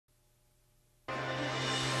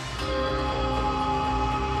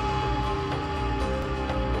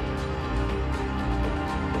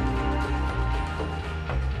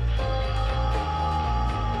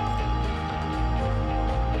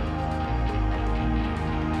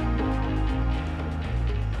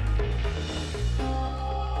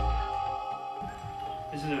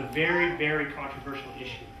very, very controversial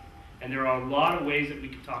issue. And there are a lot of ways that we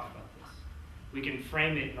can talk about this. We can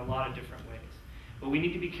frame it in a lot of different ways. But we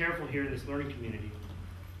need to be careful here in this learning community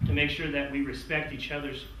to make sure that we respect each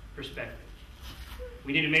other's perspective.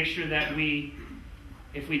 We need to make sure that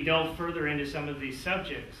if we delve further into some of these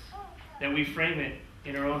subjects, that we frame it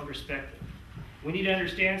in our own perspective. We need to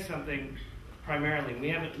understand something primarily.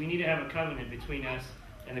 We need to have a covenant between us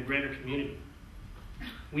and the greater community.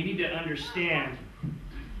 We need to understand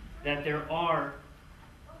that there are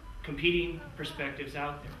competing perspectives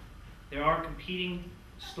out there. There are competing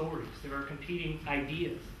stories. There are competing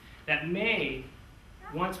ideas that may,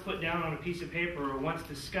 once put down on a piece of paper or once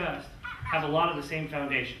discussed, have a lot of the same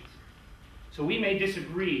foundations. So we may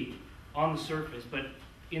disagree on the surface, but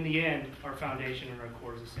in the end, our foundation and our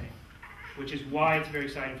core is the same, which is why it's very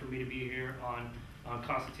exciting for me to be here on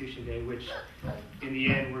Constitution Day, which in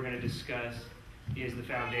the end we're going to discuss is the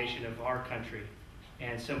foundation of our country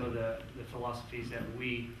and some of the philosophies that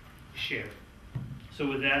we share. So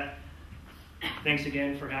with that, thanks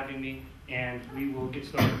again for having me, and we will get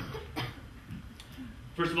started.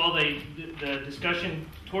 First of all, the discussion,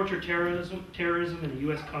 torture, terrorism in the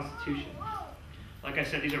U.S. Constitution. Like I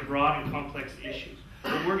said, these are broad and complex issues.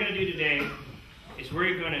 What we're going to do today is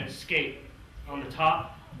we're going to escape on the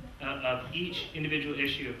top of each individual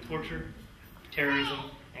issue of torture, terrorism,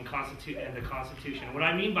 and the Constitution. And what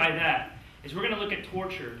I mean by that is we're going to look at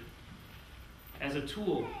torture as a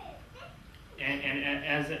tool and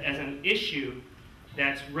as an issue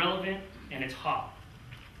that's relevant and it's hot.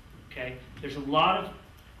 Okay, there's a lot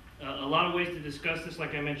of ways to discuss this,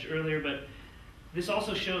 like I mentioned earlier, but this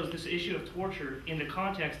also shows this issue of torture in the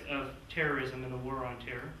context of terrorism and the war on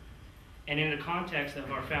terror, and in the context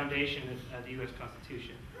of our foundation of the U.S.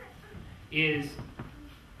 Constitution,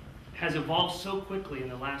 has evolved so quickly in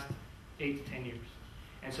the last 8 to 10 years.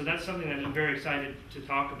 And so that's something that I'm very excited to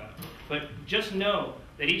talk about. But just know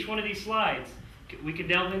that each one of these slides, we could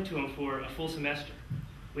delve into them for a full semester.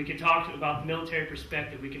 We could talk about the military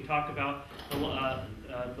perspective. We can talk about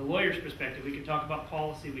the lawyer's perspective. We can talk about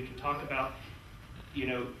policy. We can talk about,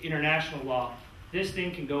 international law. This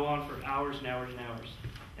thing can go on for hours and hours and hours.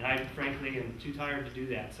 And I, frankly, am too tired to do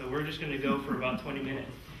that. So we're just going to go for about 20 minutes.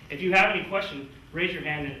 If you have any questions, raise your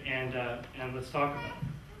hand and let's talk about it.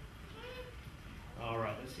 All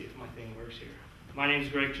right, let's see if my thing works here. My name is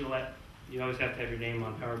Greg Gillette. You always have to have your name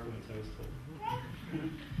on PowerPoint, so I was told.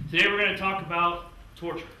 Today we're going to talk about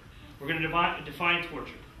torture. We're going to define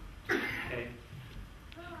torture. Okay?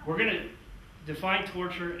 We're going to define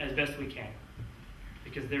torture as best we can,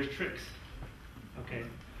 because there's tricks. Okay?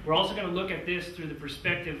 We're also going to look at this through the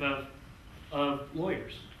perspective of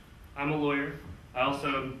lawyers. I'm a lawyer. I also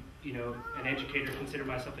am, an educator, consider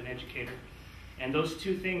myself an educator. And those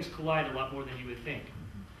two things collide a lot more than you would think.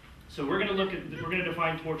 So we're going to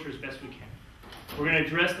define torture as best we can. We're going to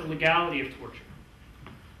address the legality of torture.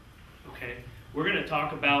 Okay? We're going to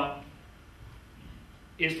talk about,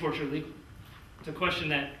 is torture legal? It's a question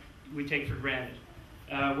that we take for granted.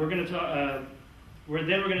 We're going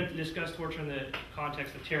to discuss torture in the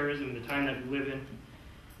context of terrorism and the time that we live in,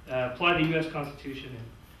 apply the U.S. Constitution, and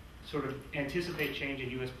sort of anticipate change in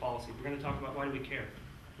U.S. policy. We're going to talk about why do we care?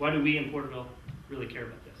 Why do we in Porterville really care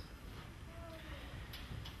about this?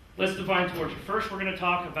 Let's define torture. First, we're going to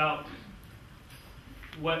talk about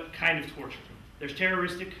what kind of torture. There's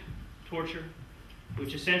terroristic torture,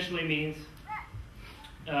 which essentially means,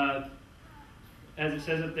 as it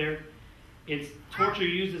says up there, it's torture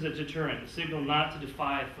used as a deterrent, a signal not to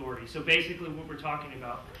defy authority. So basically what we're talking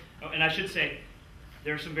about, and I should say,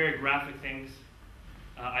 there are some very graphic things.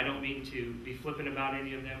 I don't mean to be flippant about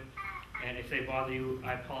any of them. And if they bother you,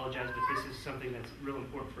 I apologize, but this is something that's real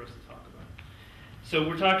important for us to talk about. So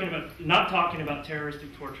we're not talking about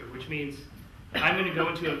terroristic torture, which means I'm going to go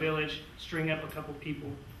into a village, string up a couple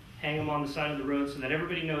people, hang them on the side of the road so that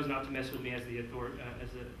everybody knows not to mess with me as the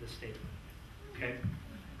state. Okay?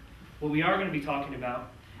 What we are going to be talking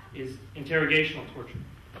about is interrogational torture,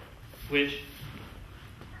 which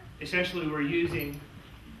essentially we're using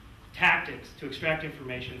tactics to extract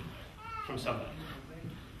information from somebody.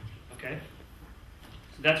 Okay?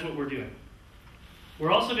 So that's what we're doing.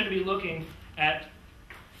 We're also going to be looking at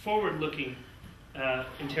forward-looking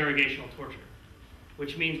interrogational torture,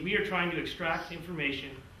 which means we are trying to extract information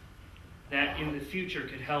that in the future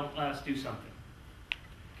could help us do something.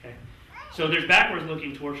 Okay? So there's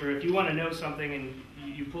backwards-looking torture. If you want to know something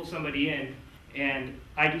and you pull somebody in and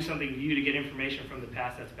I do something to you to get information from the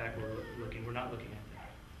past, that's backward-looking. We're not looking at that.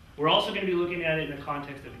 We're also going to be looking at it in the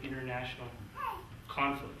context of international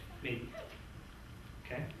conflict, maybe.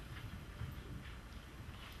 Okay?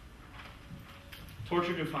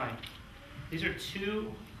 Torture defined. These are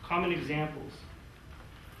two common examples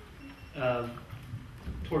of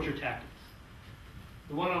torture tactics.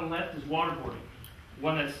 The one on the left is waterboarding.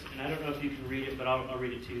 One that's, and I don't know if you can read it, but I'll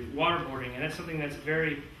read it to you. Waterboarding, and that's something that's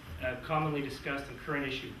very commonly discussed and current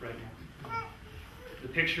issue right now. The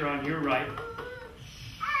picture on your right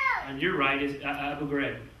is Abu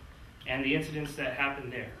Ghraib, and the incidents that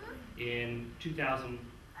happened there in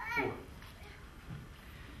 2004.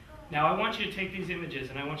 Now, I want you to take these images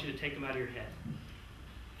and I want you to take them out of your head.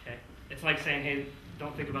 Okay? It's like saying, hey,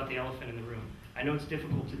 don't think about the elephant in the room. I know it's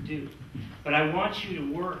difficult to do, but I want you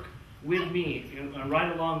to work with me,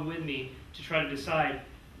 right along with me, to try to decide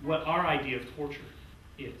what our idea of torture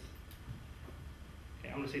is. Okay,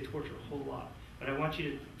 I'm going to say torture a whole lot, but I want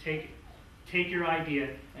you to take your idea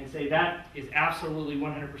and say that is absolutely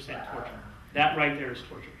 100% torture. That right there is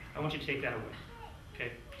torture. I want you to take that away.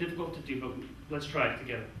 Okay, difficult to do, but let's try it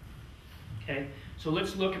together. Okay, so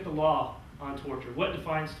let's look at the law on torture. What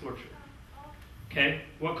defines torture? Okay,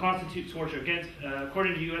 what constitutes torture? Again,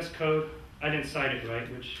 according to U.S. Code, I didn't cite it right,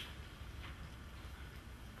 which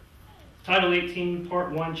Title 18,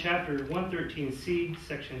 Part 1, Chapter 113C,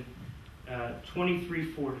 Section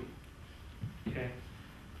 2340. Okay,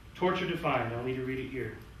 torture defined. I'll need to read it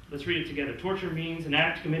here. Let's read it together. Torture means an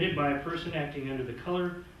act committed by a person acting under the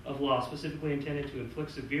color of law, specifically intended to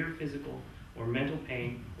inflict severe physical or mental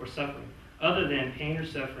pain or suffering, other than pain or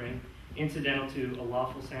suffering incidental to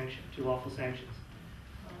lawful sanctions,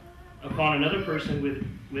 upon another person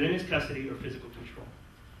within his custody or physical control.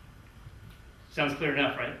 Sounds clear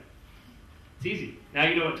enough, right? It's easy. Now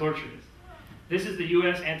you know what torture is. This is the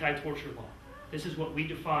U.S. anti-torture law. This is what we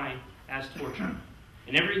define as torture.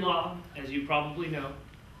 In every law, as you probably know,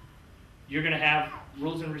 you're going to have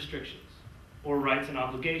rules and restrictions, or rights and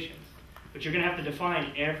obligations. But you're going to have to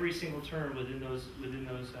define every single term within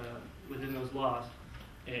those laws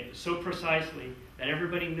so precisely that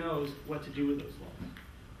everybody knows what to do with those laws.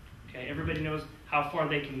 Okay, everybody knows how far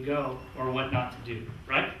they can go or what not to do.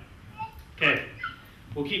 Right? Okay,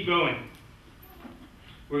 we'll keep going.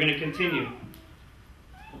 We're going to continue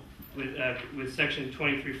with Section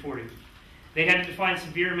 2340. They had to define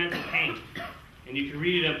severe mental pain, and you can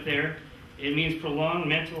read it up there. It means prolonged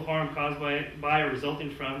mental harm caused by or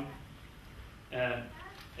resulting from an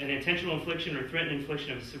intentional infliction or threatened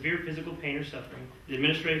infliction of severe physical pain or suffering, the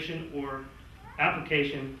administration or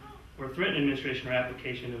application or threatened administration or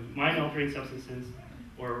application of mind-altering substances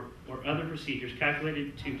or other procedures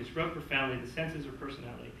calculated to disrupt profoundly the senses or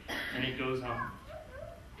personality. And it goes on.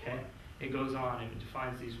 Okay? It goes on and it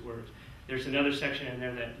defines these words. There's another section in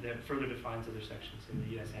there that further defines other sections in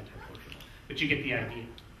the U.S. anti-torture law. But you get the idea.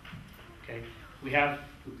 Okay? We have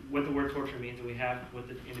what the word torture means, and we have what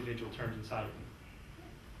the individual terms inside it mean.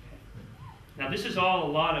 Okay. Now, this is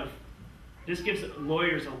all this gives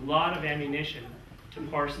lawyers a lot of ammunition to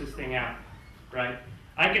parse this thing out, right?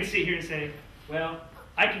 I can sit here and say, well,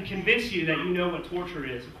 I can convince you that you know what torture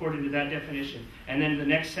is according to that definition, and then the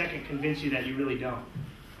next second convince you that you really don't.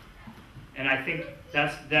 And I think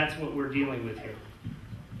that's what we're dealing with here.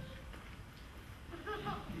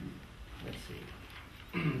 Let's see.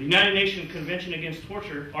 The United Nations Convention Against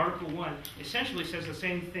Torture, Article 1, essentially says the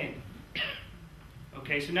same thing.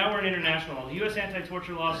 Okay, so now we're in international law. The U.S.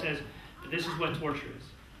 anti-torture law says that this is what torture is.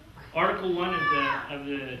 Article 1 of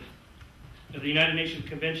the United Nations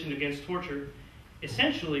Convention Against Torture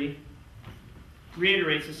essentially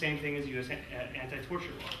reiterates the same thing as U.S.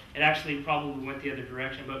 anti-torture law. It actually probably went the other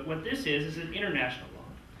direction, but what this is an international law.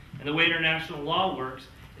 And the way international law works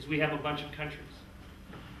is we have a bunch of countries.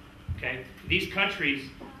 Okay? These countries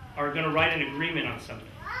are going to write an agreement on something.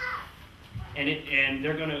 And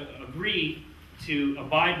they're going to agree to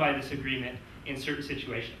abide by this agreement in certain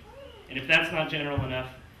situations. And if that's not general enough,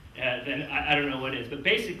 then I don't know what is. But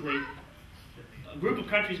basically, a group of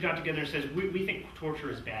countries got together and says, we think torture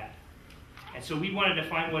is bad. And so we want to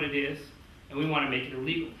define what it is, and we want to make it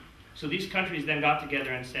illegal. So these countries then got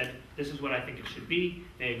together and said, this is what I think it should be.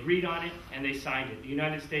 They agreed on it, and they signed it. The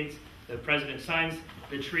United States, the president signs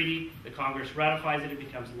the treaty, the Congress ratifies it, it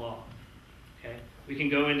becomes law. Okay? We can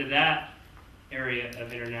go into that area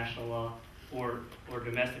of international law or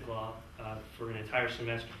domestic law for an entire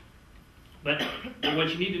semester. But what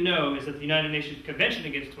you need to know is that the United Nations Convention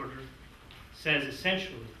Against Torture says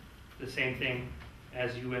essentially the same thing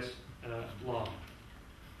as U.S. law.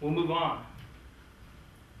 We'll move on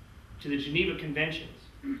to the Geneva Conventions.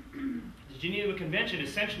 The Geneva Convention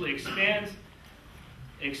essentially expands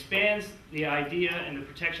the idea and the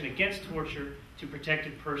protection against torture to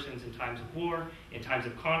protected persons in times of war, in times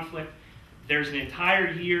of conflict. There's an entire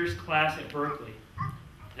year's class at Berkeley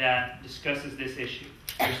that discusses this issue.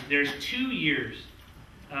 There's 2 years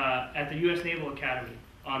at the U.S. Naval Academy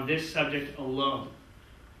on this subject alone,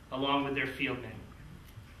 along with their field manual.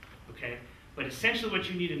 Okay? But essentially what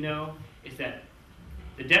you need to know is that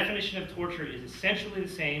the definition of torture is essentially the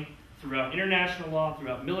same throughout international law,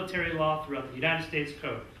 throughout military law, throughout the United States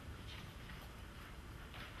Code.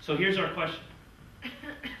 So here's our question.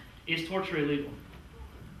 Is torture illegal?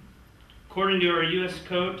 According to our U.S.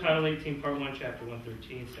 Code, Title 18, Part 1, Chapter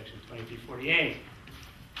 113, Section 2348,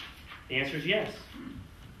 the answer is yes.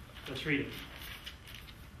 Let's read it.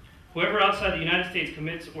 Whoever outside the United States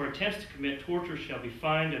commits or attempts to commit torture shall be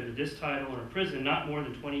fined under this title or imprisoned not more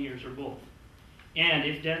than 20 years or both. And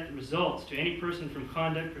if death results to any person from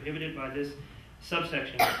conduct prohibited by this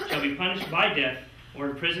subsection, shall be punished by death or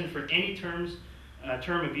imprisoned for any term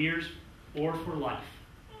of years or for life.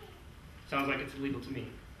 Sounds like it's illegal to me.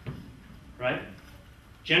 Right?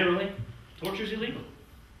 Generally, torture is illegal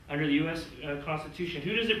under the U.S. Constitution.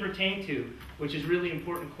 Who does it pertain to? Which is a really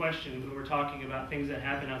important question when we're talking about things that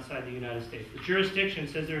happen outside the United States. The jurisdiction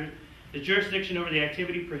says the jurisdiction over the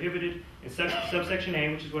activity prohibited in subsection A,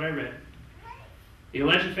 which is what I read. The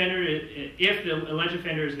alleged offender, if the alleged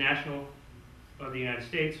offender is national of the United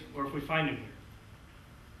States, or if we find him here.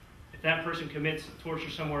 If that person commits torture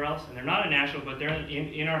somewhere else, and they're not a national, but they're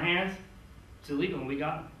in our hands, it's illegal, and we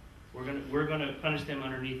got them. We're going to punish them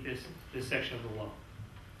underneath this section of the law.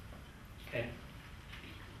 Okay.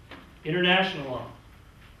 International law.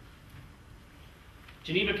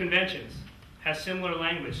 Geneva Conventions has similar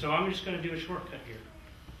language, so I'm just going to do a shortcut here.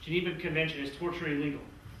 Geneva Convention is torture illegal.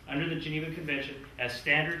 Under the Geneva Convention, as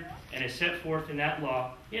standard and as set forth in that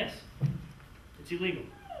law, yes, it's illegal.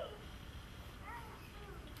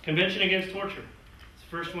 Convention Against Torture. It's the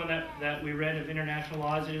first one that we read of international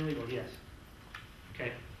law. Is it illegal? Yes.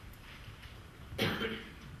 Okay.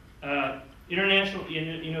 International,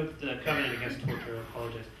 the Covenant Against Torture, I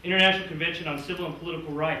apologize. International Convention on Civil and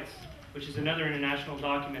Political Rights, which is another international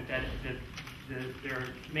document that there are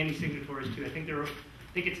many signatories to. I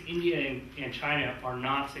think it's India and China are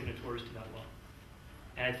not signatories to that law.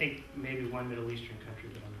 And I think maybe one Middle Eastern country,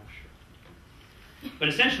 but I'm not sure. But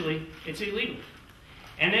essentially, it's illegal.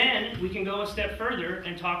 And then we can go a step further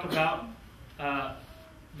and talk about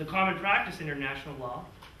the common practice international law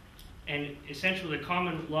and essentially the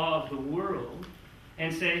common law of the world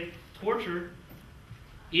and say torture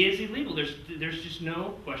is illegal. There's just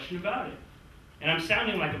no question about it. And I'm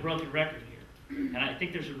sounding like a broken record here. And I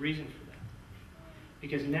think there's a reason for that.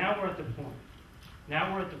 Because now we're at the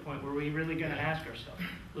point where we're really going to ask ourselves,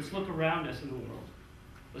 let's look around us in the world.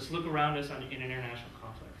 Let's look around us in international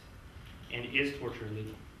conflicts. And is torture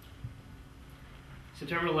illegal?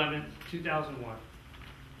 September 11th, 2001.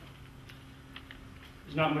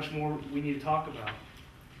 There's not much more we need to talk about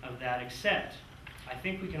of that, except I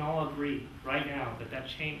think we can all agree right now that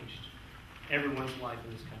changed everyone's life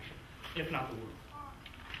in this country, if not the world.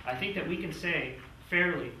 I think that we can say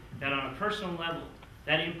fairly that on a personal level,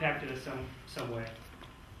 that impacted us some way.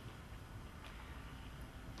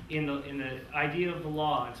 In the idea of the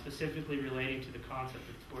law, and specifically relating to the concept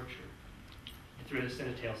of torture, it threw us in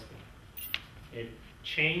a tailspin. It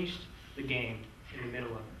changed the game in the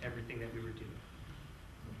middle of everything that we were doing.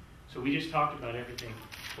 So we just talked about everything,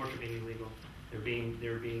 torture being illegal, there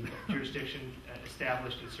being jurisdiction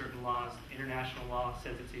established in certain laws, international law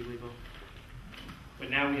says it's illegal. But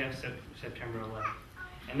now we have September 11th.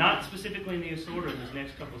 And not specifically in this order, in these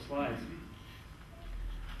next couple of slides.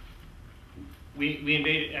 We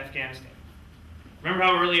invaded Afghanistan. Remember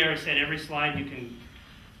how earlier I said every slide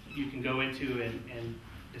you can go into and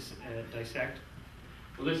dissect?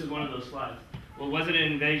 Well, this is one of those slides. Well, was it an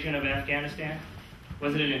invasion of Afghanistan?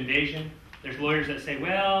 Was it an invasion? There's lawyers that say,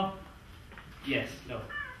 well, yes, no,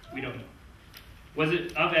 we don't know. Was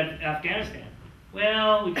it of Afghanistan?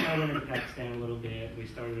 Well, we kind of went into Pakistan a little bit. We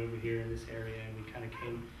started over here in this area, and we kind of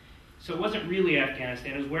came. So it wasn't really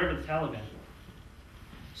Afghanistan. It was wherever the Taliban were.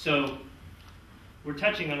 So we're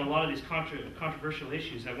touching on a lot of these controversial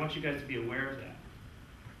issues. I want you guys to be aware of that.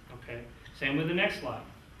 Okay. Same with the next slide,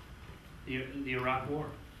 the Iraq War.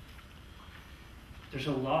 There's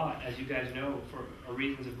a law, as you guys know, for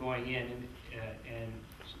reasons of going in and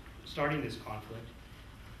starting this conflict,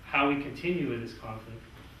 how we continue with this conflict,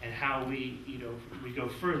 and how we go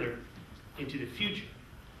further into the future.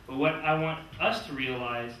 But what I want us to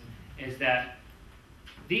realize is that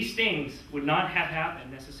these things would not have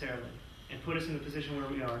happened necessarily and put us in the position where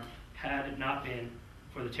we are had it not been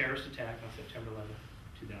for the terrorist attack on September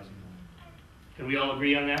 11th, 2001. Can we all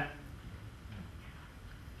agree on that?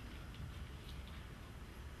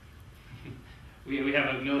 We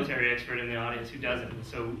have a military expert in the audience who doesn't, and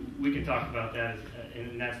so we can talk about that,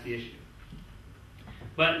 and that's the issue.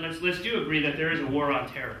 But let's do agree that there is a war on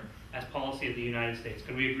terror. as policy of the United States.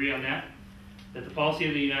 Can we agree on that? That the policy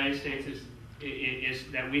of the United States is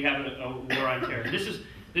that we have a war on terror.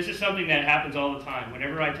 This is something that happens all the time.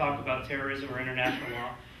 Whenever I talk about terrorism or international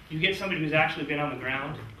law, you get somebody who's actually been on the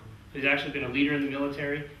ground, who's actually been a leader in the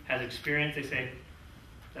military, has experience, they say,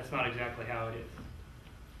 that's not exactly how it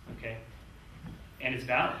is. Okay? And it's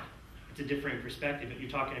valid. It's a different perspective. But you're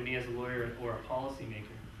talking to me as a lawyer or a policymaker.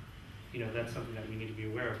 You know, that's something that we need to be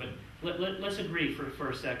aware of. But let's agree for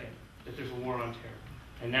a second that there's a war on terror.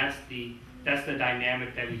 And that's the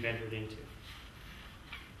dynamic that we've entered into.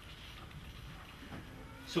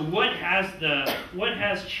 So what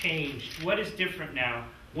has changed? What is different now?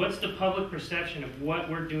 What's the public perception of what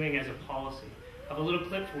we're doing as a policy? I have a little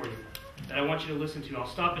clip for you that I want you to listen to. I'll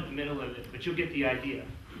stop at the middle of it, but you'll get the idea.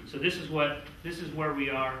 So this is where we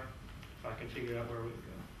are, if I can figure out where we go.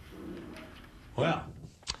 Well,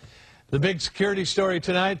 the big security story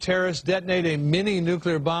tonight, terrorists detonate a mini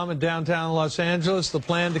nuclear bomb in downtown Los Angeles. The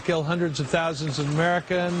plan to kill hundreds of thousands of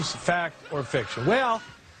Americans, fact or fiction? Well,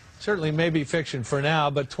 certainly maybe fiction for now,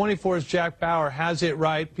 but 24's Jack Bauer has it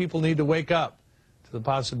right. People need to wake up to the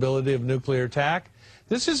possibility of nuclear attack.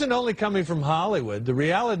 This isn't only coming from Hollywood. The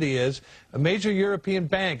reality is a major European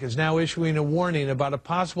bank is now issuing a warning about a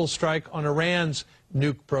possible strike on Iran's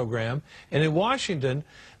nuke program. And in Washington,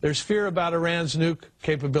 there's fear about Iran's nuke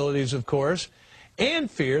capabilities, of course,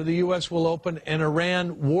 and fear the U.S. will open an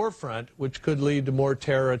Iran war front, which could lead to more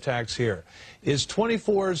terror attacks here. Is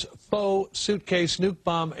 24's faux suitcase nuke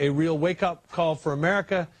bomb a real wake-up call for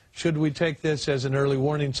America? Should we take this as an early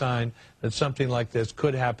warning sign that something like this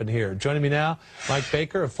could happen here? Joining me now, Mike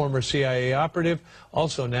Baker, a former CIA operative,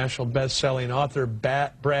 also national best-selling author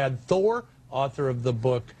Brad Thor, author of the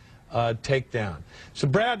book Takedown. So,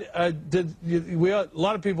 Brad, a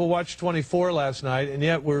lot of people watched 24 last night, and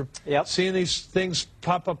yet we're seeing these things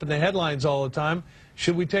pop up in the headlines all the time.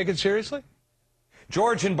 Should we take it seriously?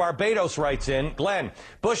 George in Barbados writes in, Glenn,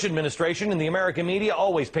 Bush administration and the American media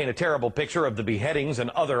always paint a terrible picture of the beheadings and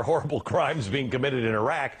other horrible crimes being committed in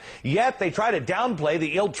Iraq, yet they try to downplay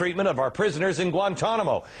the ill treatment of our prisoners in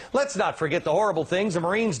Guantanamo. Let's not forget the horrible things the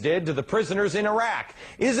Marines did to the prisoners in Iraq.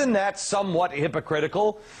 Isn't that somewhat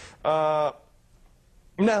hypocritical?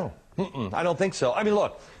 No. I don't think so. I mean,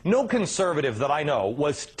 look, no conservative that I know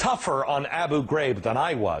was tougher on Abu Ghraib than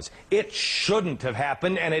I was. It shouldn't have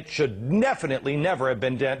happened, and it should definitely never have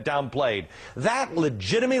been downplayed. That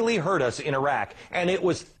legitimately hurt us in Iraq, and it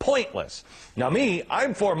was pointless. Now, me,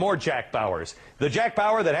 I'm for more Jack Bauers. The Jack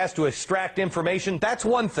Bauer that has to extract information, that's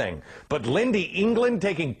one thing. But Lindy England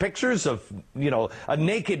taking pictures of, a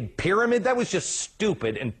naked pyramid, that was just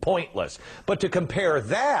stupid and pointless. But to compare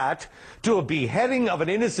that to a beheading of an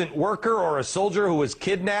innocent worker or a soldier who was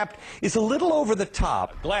kidnapped is a little over the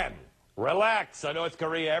top. Glenn, relax on North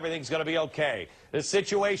Korea. Everything's going to be okay. The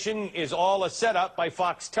situation is all a setup by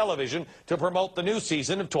Fox Television to promote the new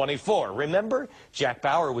season of 24. Remember? Jack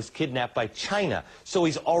Bauer was kidnapped by China, so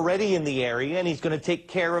he's already in the area, and he's going to take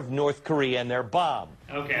care of North Korea and their bomb.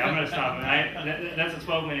 Okay, I'm going to stop. That's a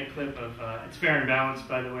 12-minute clip of, it's fair and balanced,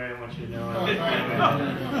 by the way, I want you to know.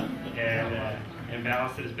 And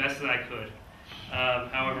balanced it as best as I could.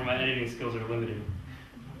 However, my editing skills are limited.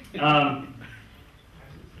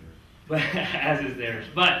 But as is theirs.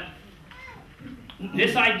 But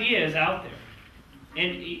this idea is out there.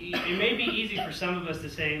 And it may be easy for some of us to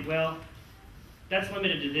say, well, that's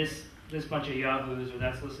limited to this bunch of yahoos, or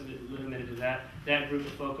that's limited to that group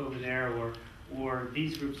of folk over there, or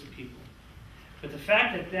these groups of people. But the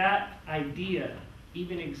fact that that idea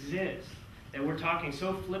even exists, that we're talking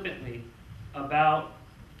so flippantly about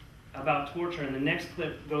torture, and the next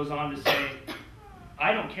clip goes on to say,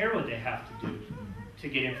 I don't care what they have to do to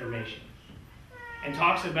get information, and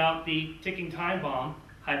talks about the ticking time bomb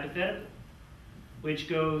hypothetical, which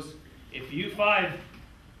goes, if you five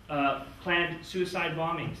planned suicide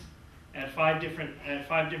bombings at five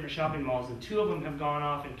different shopping malls, and 2 of them have gone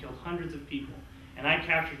off and killed hundreds of people, and I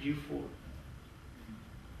captured you 4,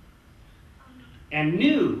 and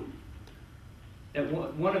knew that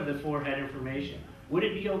one of the 4 had information, would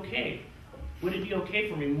it be okay? Would it be okay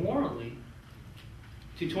for me morally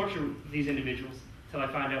to torture these individuals until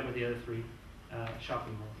I find out where the other 3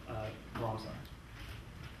 shopping mall bombs are?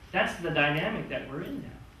 That's the dynamic that we're in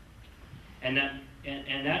now, and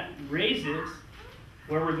that raises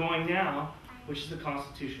where we're going now, which is the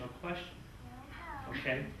constitutional question.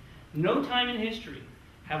 Okay, no time in history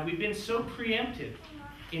have we been so preemptive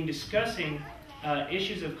in discussing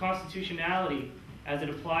issues of constitutionality as it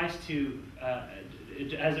applies to,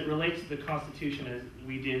 as it relates to the Constitution, as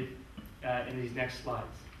we did in these next slides.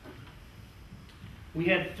 We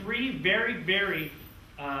had 3 very, very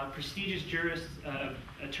prestigious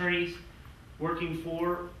attorneys working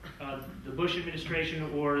for the Bush administration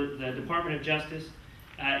or the Department of Justice,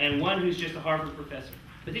 and one who's just a Harvard professor.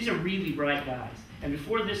 But these are really bright guys. And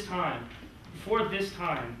before this time,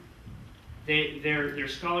 their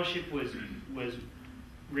scholarship was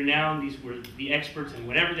renowned. These were the experts in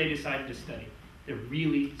whatever they decided to study. They're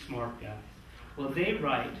really smart guys. Well, they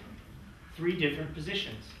write 3 different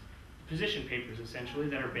position papers, essentially,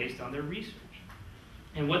 that are based on their research.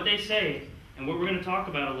 And what they say, and what we're going to talk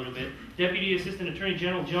about a little bit, Deputy Assistant Attorney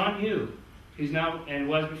General John Yoo, who's now and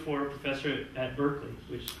was before a professor at Berkeley,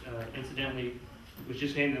 which incidentally was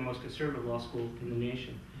just named the most conservative law school in the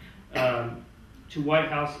nation, to White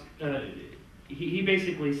House, he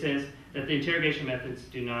basically says that the interrogation methods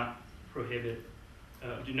do not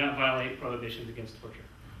violate prohibitions against torture.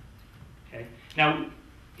 Okay. Now,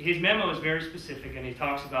 his memo is very specific, and he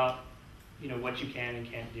talks about, what you can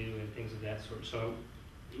and can't do and things of that sort. So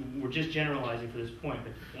we're just generalizing for this point,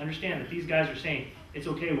 but understand that these guys are saying it's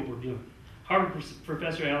okay what we're doing. Harvard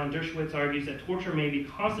professor Alan Dershowitz argues that torture may be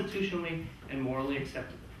constitutionally and morally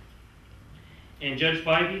acceptable. And Judge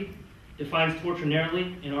Bybee defines torture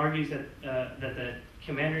narrowly and argues that the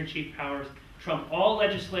commander-in-chief powers trump all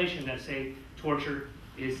legislation that say torture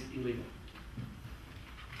is illegal.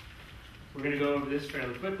 We're going to go over this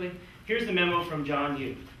fairly quickly. Here's the memo from John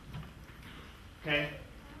Yoo. Okay?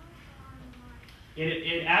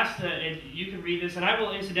 It asks, you can read this, and I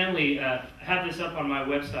will incidentally have this up on my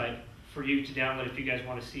website for you to download if you guys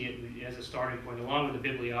want to see it as a starting point, along with the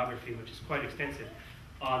bibliography, which is quite extensive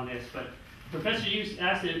on this. But Professor Yoo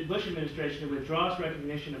asked the Bush administration to withdraw its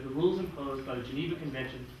recognition of the rules imposed by the Geneva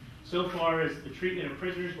Convention so far as the treatment of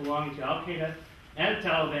prisoners belonging to Al-Qaeda and the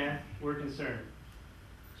Taliban were concerned.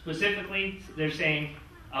 Specifically, they're saying,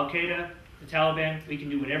 Al-Qaeda, the Taliban, we can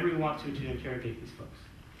do whatever we want to interrogate these folks.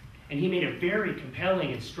 And he made a very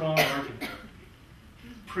compelling and strong argument.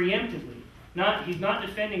 Preemptively. He's not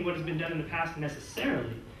defending what has been done in the past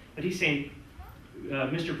necessarily, but he's saying,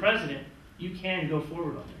 Mr. President, you can go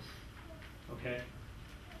forward on this. Okay?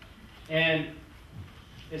 And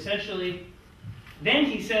essentially, then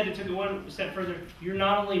he said, it took it one step further, you're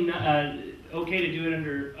not only okay to do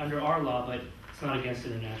it under our law, but it's not against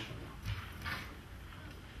international law.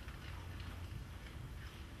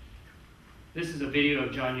 This is a video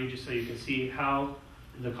of John Yoo, just so you can see how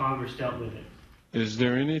the Congress dealt with it. Is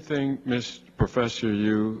there anything, Professor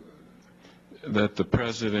Yoo, that the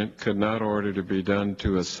President could not order to be done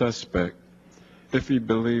to a suspect if he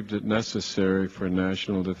believed it necessary for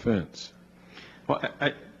national defense? Well,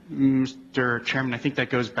 Mr. Chairman, I think that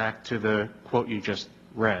goes back to the quote you just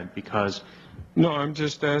read, because... No, I'm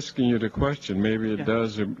just asking you the question. Maybe it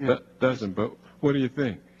does or doesn't, but what do you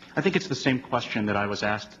think? I think it's the same question that I was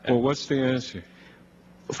asked. Well, what's the answer?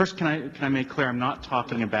 First, can I make clear I'm not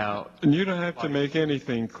talking about... And you don't have to make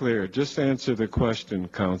anything clear. Just answer the question,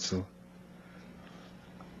 counsel.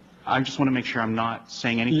 I just want to make sure I'm not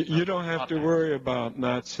saying anything... You don't have to worry about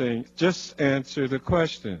not saying... Just answer the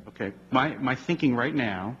question. Okay. My thinking right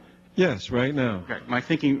now... Yes, right now. Okay. My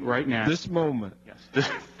thinking right now... This moment. Yes.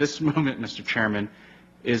 This moment, Mr. Chairman,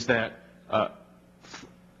 is that,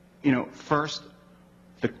 first,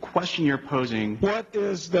 the question you're posing... What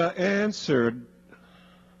is the answer?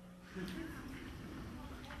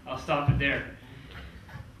 I'll stop it there.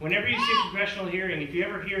 Whenever you see a congressional hearing, if you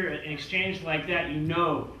ever hear an exchange like that, you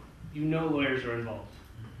know lawyers are involved.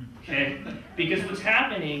 Okay? Because what's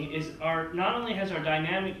happening is not only has our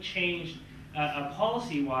dynamic changed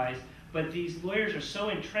policy-wise, but these lawyers are so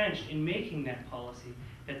entrenched in making that policy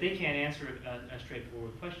that they can't answer a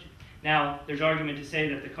straightforward question. Now, there's argument to say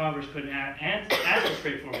that the Congress couldn't ask a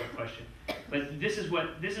straightforward question, but this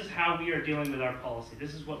is how we are dealing with our policy.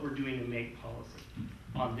 This is what we're doing to make policy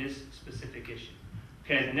on this specific issue.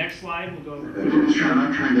 Okay, the next slide we'll go over. Oops,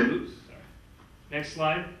 sorry. Next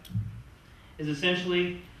slide is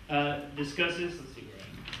essentially discusses. Let's see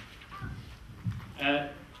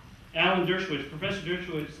where Alan Dershowitz, Professor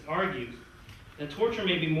Dershowitz, argues that torture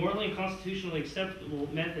may be morally and constitutionally acceptable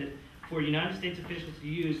method for United States officials to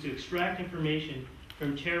use to extract information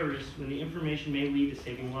from terrorists when the information may lead to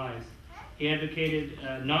saving lives. He advocated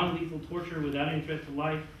non-lethal torture without any threat to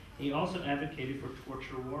life. He also advocated for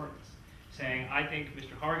torture warrants, saying, I think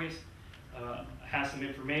Mr. Hargis has some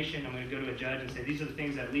information. I'm going to go to a judge and say, these are the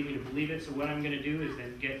things that lead me to believe it. So what I'm going to do is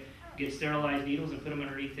then get sterilized needles and put them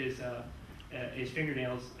underneath his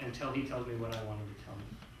fingernails until he tells me what I want him to tell me.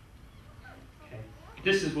 Okay,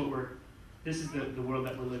 this is the world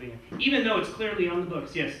that we're living in, even though it's clearly on the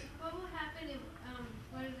books. Yes. What would happen if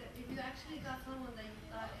if you actually got someone that you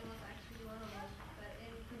thought it was actually one of them, but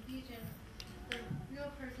in confusion, the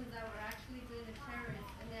real persons that were actually doing the terrorist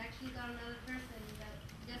actually got another person, that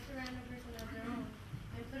just a random person of their own,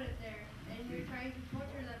 and put it there, and you're trying to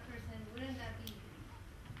torture that person, wouldn't that be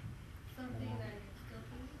something that you're still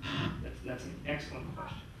thinking? That's an excellent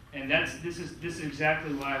question. And this is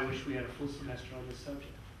exactly why I wish we had a full semester on this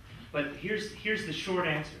subject. But here's the short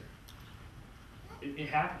answer. It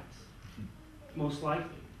happens, most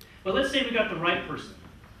likely. But let's say we got the right person.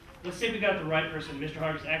 Let's say we got the right person. Mr.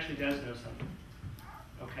 Hargis actually does know something.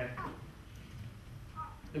 Okay?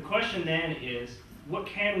 The question then is, what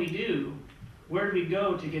can we do? Where do we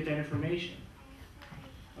go to get that information?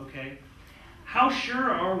 Okay? How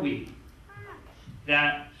sure are we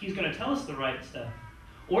that he's going to tell us the right stuff?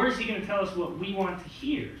 Or is he going to tell us what we want to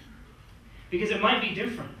hear? Because it might be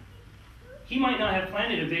different. He might not have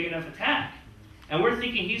planned a big enough attack. And we're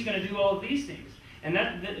thinking he's going to do all of these things. And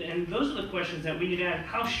those are the questions that we need to ask.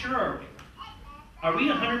 How sure are we? Are we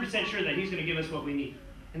 100% sure that he's going to give us what we need?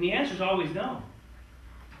 And the answer is always no.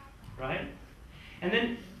 Right? And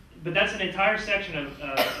then, but that's an entire section of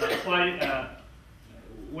applied,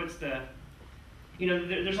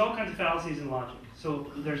 there's all kinds of fallacies in logic.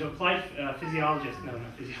 So there's applied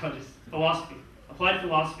philosophy. Applied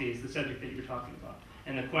philosophy is the subject that you're talking about.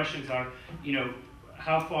 And the questions are,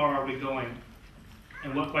 how far are we going?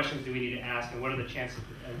 And what questions do we need to ask? And what are the chances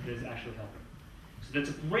of this actually helping? So that's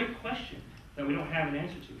a great question that we don't have an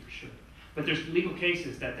answer to for sure. But there's legal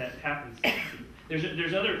cases that happens.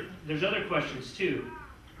 There's other questions too,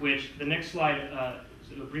 which the next slide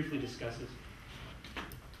briefly discusses.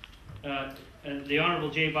 The Honorable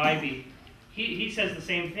Jay Bybee, he says the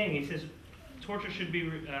same thing. He says torture should be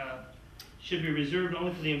reserved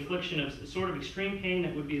only for the infliction of a sort of extreme pain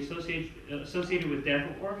that would be associated with death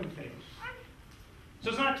or organ failure. So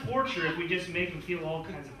it's not torture if we just make him feel all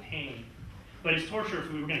kinds of pain, but it's torture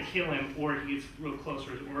if we were going to kill him or he gets real close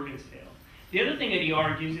or his organs fail. The other thing that he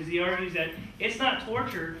argues that it's not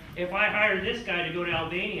torture if I hire this guy to go to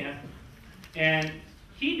Albania and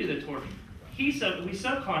he do the torture. We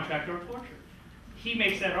subcontract our torture. He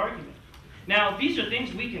makes that argument. Now, these are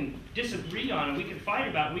things we can disagree on and we can fight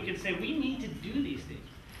about. And we can say we need to do these things.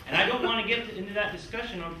 And I don't want to get into that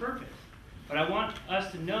discussion on purpose. But I want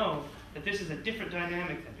us to know that this is a different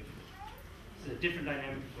dynamic than before. This is a different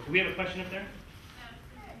dynamic before. Do we have a question up there?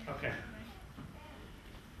 Okay.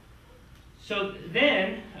 So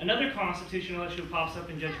then, another constitutional issue pops up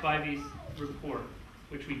in Judge Bybee's report,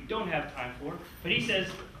 which we don't have time for. But he says,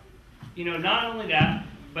 not only that,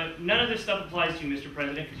 but none of this stuff applies to you, Mr.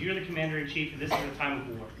 President, because you're the commander-in-chief and this is a time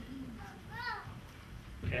of war.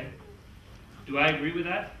 Okay? Do I agree with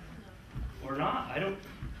that? Or not?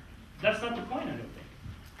 That's not the point, I don't think.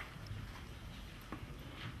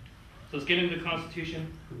 So let's get into the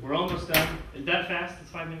Constitution. We're almost done. Is that fast?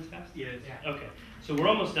 It's 5 minutes fast? Yes. Okay. So we're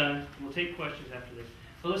almost done. We'll take questions after this.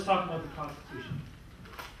 So let's talk about the Constitution.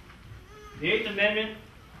 The 8th Amendment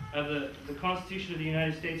of the Constitution of the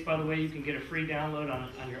United States, by the way, you can get a free download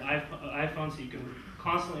on your iPhone, so you can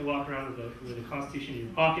constantly walk around with the Constitution in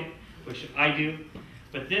your pocket, which I do.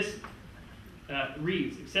 But this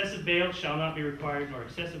reads, excessive bail shall not be required, nor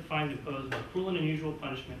excessive fines imposed, nor cruel and unusual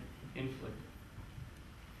punishment inflicted.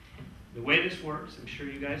 The way this works, I'm sure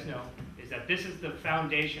you guys know, is that this is the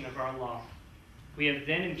foundation of our law. We have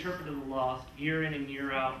then interpreted the law year in and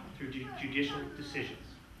year out through judicial decisions.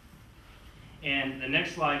 And the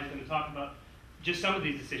next slide is going to talk about just some of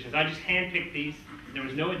these decisions. I just handpicked these. There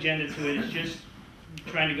was no agenda to it. It's just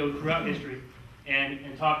trying to go throughout history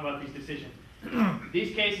and talk about these decisions.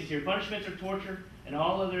 These cases here, punishments or torture, and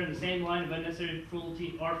all other in the same line of unnecessary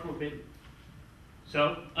cruelty are forbidden.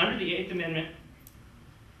 So, under the 8th Amendment,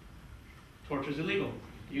 torture is illegal.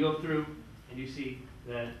 You go through and you see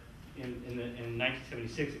that in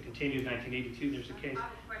 1976, it continued in 1982, there's a case.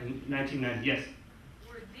 In 1990, yes?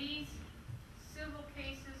 Were these civil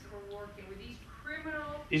cases or war cases? Were these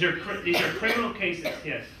criminal These are criminal cases,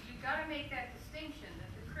 yes. You've got to make that distinction, that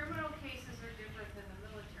the criminal cases are different than the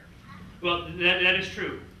military. Well, that is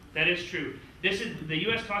true. That is true. The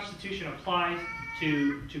U.S. Constitution applies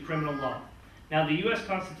to criminal law. Now, the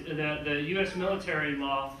U.S. military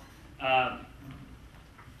law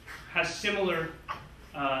has similar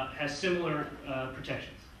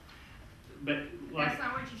protections, but that's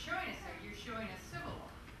not what you're showing us there. You're showing us civil law,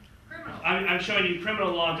 criminal. I'm showing you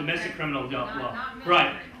criminal law, domestic criminal law. Not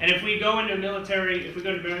Right. And if we go into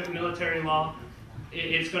military law,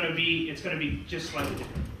 it's going to be just slightly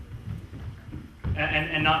different,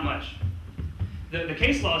 and not much. The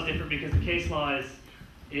case law is different because the case law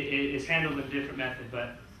is handled in a different method,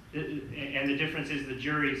 and the difference is the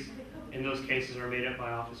juries in those cases are made up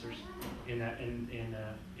by officers in the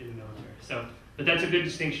military. So, but that's a good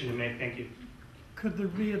distinction to make. Thank you. Could there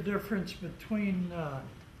be a difference between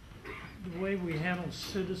the way we handle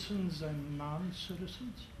citizens and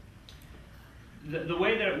non-citizens? The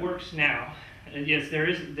way that it works now, and yes, there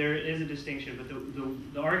is a distinction, but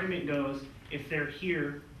the argument goes, if they're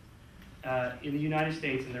here in the United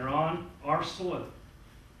States and they're on our soil,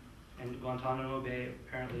 and Guantanamo Bay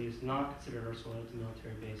apparently is not considered our soil, it's a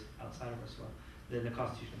military base outside of our soil, then the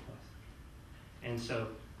Constitution applies. And so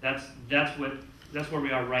that's where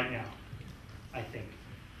we are right now, I think,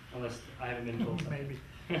 unless I haven't been told something.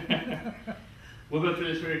 Maybe. We'll go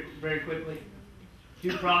through this very, very quickly.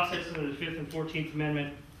 Due process under the 5th and 14th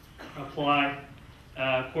Amendment apply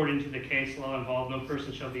according to the case law involved. No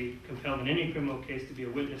person shall be compelled in any criminal case to be a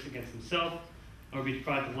witness against himself or be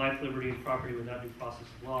deprived of life, liberty, and property without due process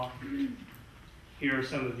of law. Here are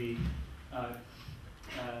some of the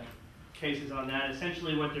cases on that.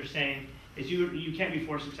 Essentially what they're saying is you can't be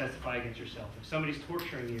forced to testify against yourself. If somebody's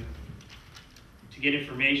torturing you to get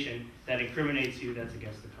information that incriminates you, that's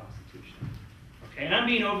against the Constitution. Okay, and I'm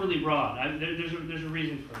being overly broad. There's a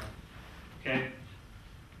reason for that. Okay.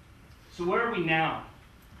 So where are we now?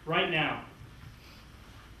 Right now,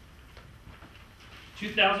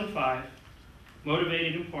 2005,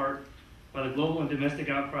 motivated in part by the global and domestic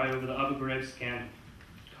outcry over the Abu Ghraib scandal,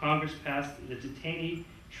 Congress passed the Detainee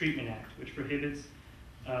Treatment Act, which prohibits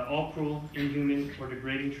all cruel, inhuman, or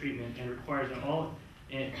degrading treatment and requires that all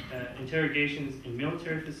interrogations in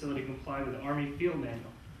military facility comply with the Army Field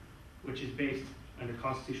Manual, which is based under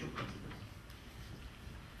constitutional principles.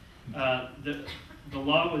 The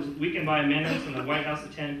law was weakened by amendments and the White House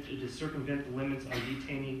attempted to circumvent the limits on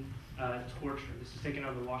detainee torture. This is taken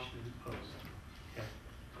out of the Washington Post. Okay.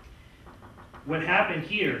 What happened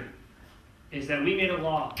here is that we made a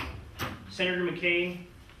law. Senator McCain,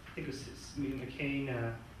 I think it was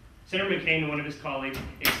McCain, Senator McCain and one of his colleagues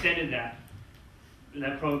extended that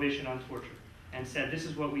prohibition on torture and said this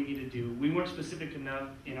is what we need to do. We weren't specific enough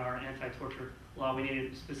in our anti-torture law. We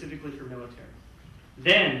needed it specifically for military.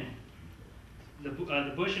 Then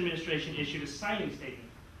the Bush administration issued a signing statement,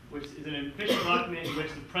 which is an official document in which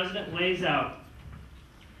the president lays out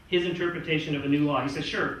his interpretation of a new law. He says,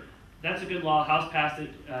 sure, that's a good law. House passed it,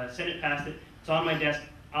 Senate passed it. It's on my desk.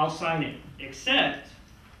 I'll sign it. Except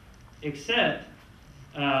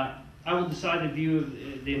I will decide the view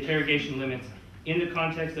of the interrogation limits in the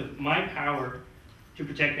context of my power to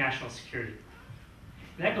protect national security.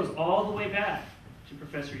 And that goes all the way back to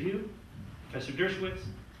Professor Yu, Professor Dershowitz,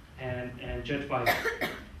 and Judge Biden.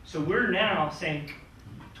 So we're now saying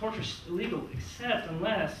torture is illegal except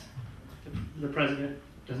unless the president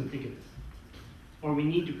doesn't think it is. Or we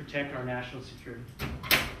need to protect our national security.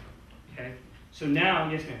 Okay? So now,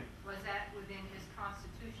 yes ma'am? Was that within his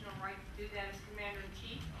constitutional right to do that as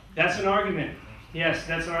Commander-in-Chief? That's an argument. Yes,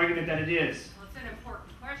 that's an argument that it is. Well, it's an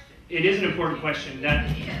important question. It is an important question.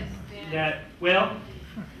 If it is, then... Well,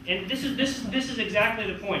 and this is exactly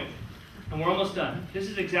the point. And we're almost done. This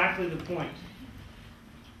is exactly the point.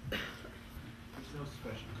 There's no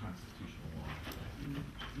special constitutional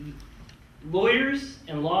law. Lawyers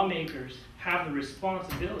and lawmakers have the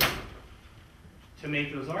responsibility to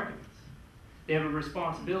make those arguments. They have a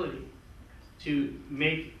responsibility to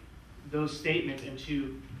make those statements and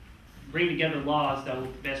to bring together laws that will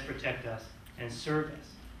best protect us and serve us.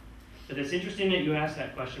 But it's interesting that you asked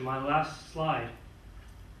that question. My last slide.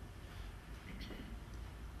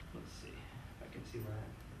 Let's see if I can see where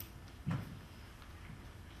I am.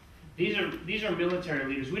 These are military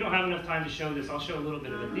leaders. We don't have enough time to show this. I'll show a little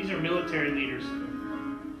bit of it. These are military leaders.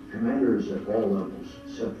 Commanders at all levels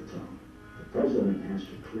set the tone. The president has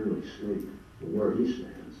to clearly state where he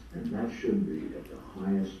stands, and that should be at the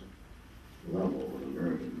highest level of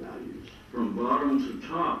American values. From bottom to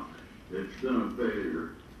top, it's been a failure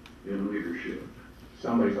in leadership.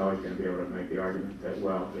 Somebody's always going to be able to make the argument that,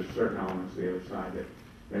 well, there's certain elements of the other side that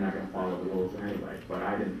they're not going to follow the rules anyway. But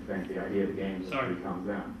I didn't think the idea of the game was to become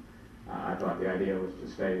them. I thought the idea was to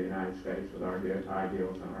stay the United States with our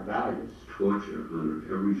ideals and our values. Torture under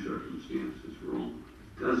every circumstance is wrong.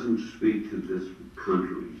 It doesn't speak to this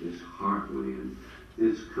country, this heartland,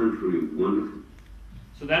 this country of wonderful.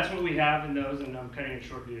 So that's what we have in those, and I'm cutting it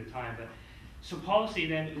short due to time. But so policy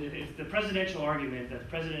then, if the presidential argument that the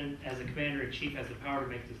president as a commander-in-chief has the power to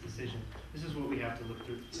make this decision, this is what we have to look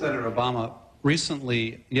through. Senator Obama,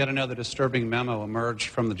 recently yet another disturbing memo emerged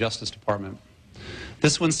from the Justice Department.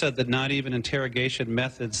 This one said that not even interrogation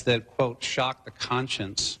methods that, quote, shock the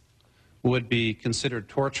conscience would be considered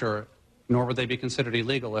torture, nor would they be considered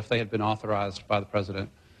illegal if they had been authorized by the president.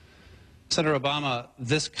 Senator Obama,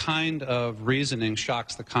 this kind of reasoning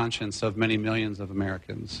shocks the conscience of many millions of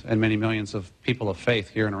Americans and many millions of people of faith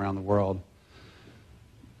here and around the world.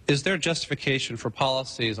 Is there justification for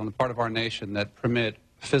policies on the part of our nation that permit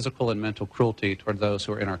physical and mental cruelty toward those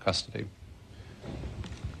who are in our custody.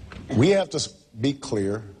 We have to be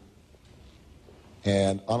clear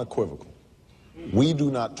and unequivocal. We do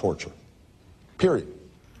not torture. Period.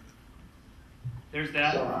 There's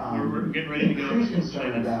that. So, we're getting ready to go. Increased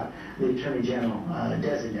concern about the Attorney General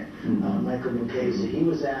designate, Michael Mukasey. He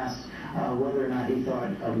was asked whether or not he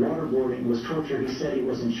thought waterboarding was torture. He said he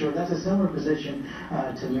wasn't sure. That's a similar position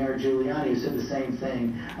to Mayor Giuliani, who said the same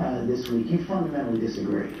thing this week. You fundamentally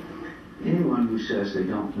disagree. Anyone who says they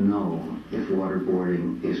don't know if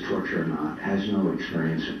waterboarding is torture or not has no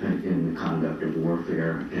experience in the conduct of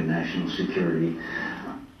warfare and national security.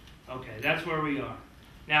 Okay, that's where we are.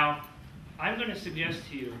 Now, I'm going to suggest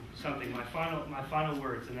to you something, my final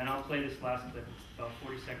words, and then I'll play this last clip. It's about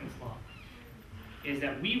 40 seconds long. Is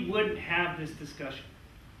that we wouldn't have this discussion.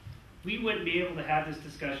 We wouldn't be able to have this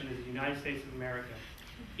discussion as the United States of America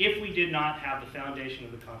if we did not have the foundation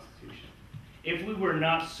of the Constitution. If we were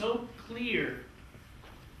not so clear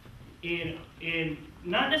in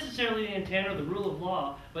not necessarily the intent or the rule of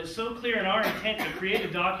law, but so clear in our intent to create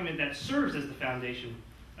a document that serves as the foundation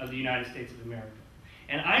of the United States of America.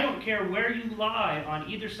 And I don't care where you lie on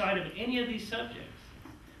either side of any of these subjects,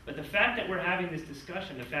 but the fact that we're having this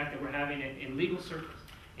discussion, the fact that we're having it in legal circles,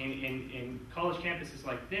 in college campuses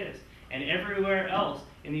like this, and everywhere else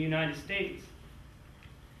in the United States,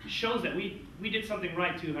 shows that we did something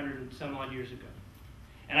right 200 and some odd years ago.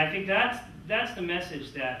 And I think that's the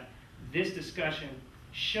message that this discussion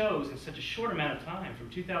shows in such a short amount of time, from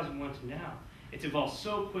 2001 to now. It's evolved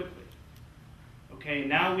so quickly. Okay,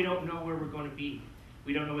 now we don't know where we're going to be.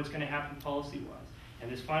 We don't know what's going to happen policy-wise.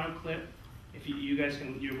 And this final clip, if you guys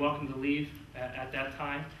can, you're welcome to leave at that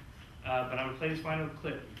time. But I'm going to play this final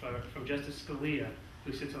clip from Justice Scalia,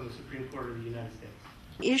 who sits on the Supreme Court of the United States.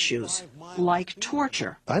 Issues like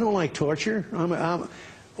torture. I don't like torture.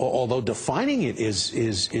 Although defining it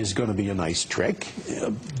is going to be a nice trick,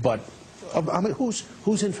 but I mean,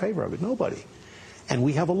 who's in favor of it? Nobody. And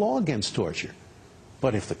we have a law against torture.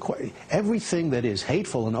 But if everything that is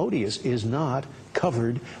hateful and odious is not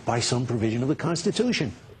covered by some provision of the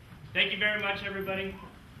Constitution. Thank you very much, everybody.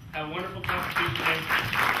 Have a wonderful Constitution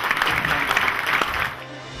Day.